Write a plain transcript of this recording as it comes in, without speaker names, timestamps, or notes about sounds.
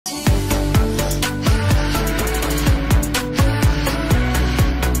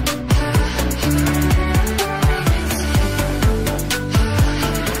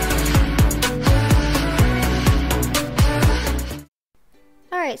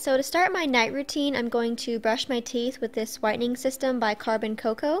so to start my night routine, I'm going to brush my teeth with this whitening system by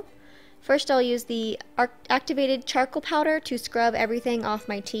Coco. First, I'll use the activated charcoal powder to scrub everything off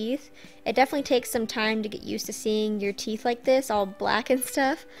my teeth. It definitely takes some time to get used to seeing your teeth like this, all black and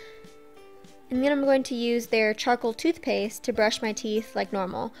stuff. And then I'm going to use their charcoal toothpaste to brush my teeth like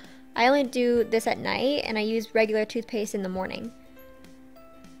normal. I only do this at night, and I use regular toothpaste in the morning.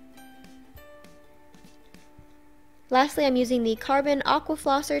 Lastly, I'm using the Carbon Aqua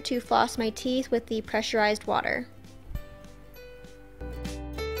Flosser to floss my teeth with the pressurized water.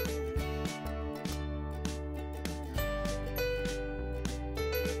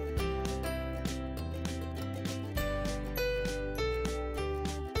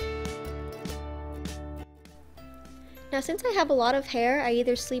 Now, since I have a lot of hair, I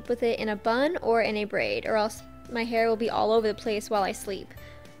either sleep with it in a bun or in a braid, or else my hair will be all over the place while I sleep.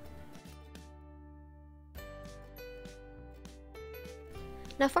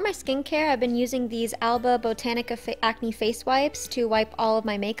 Now for my skincare, I've been using these Alba Botanica Acne Face Wipes to wipe all of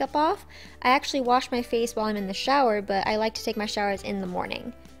my makeup off. I actually wash my face while I'm in the shower, but I like to take my showers in the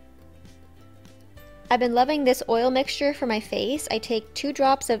morning. I've been loving this oil mixture for my face. I take 2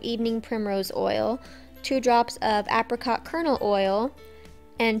 drops of evening primrose oil, 2 drops of apricot kernel oil,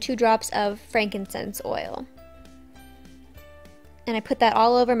 and 2 drops of frankincense oil. And I put that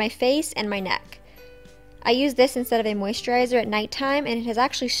all over my face and my neck. I use this instead of a moisturizer at nighttime, and it has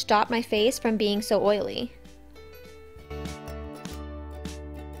actually stopped my face from being so oily.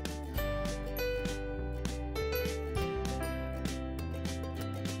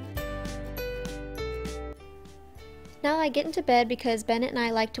 Now I get into bed because Bennett and I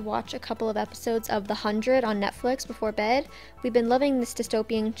like to watch a couple of episodes of The 100 on Netflix before bed. We've been loving this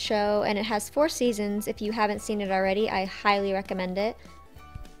dystopian show, and it has 4 seasons. If you haven't seen it already, I highly recommend it.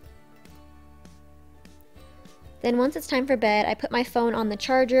 Then once it's time for bed, I put my phone on the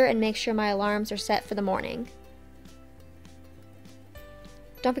charger and make sure my alarms are set for the morning.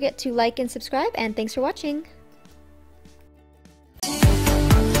 Don't forget to like and subscribe, and thanks for watching!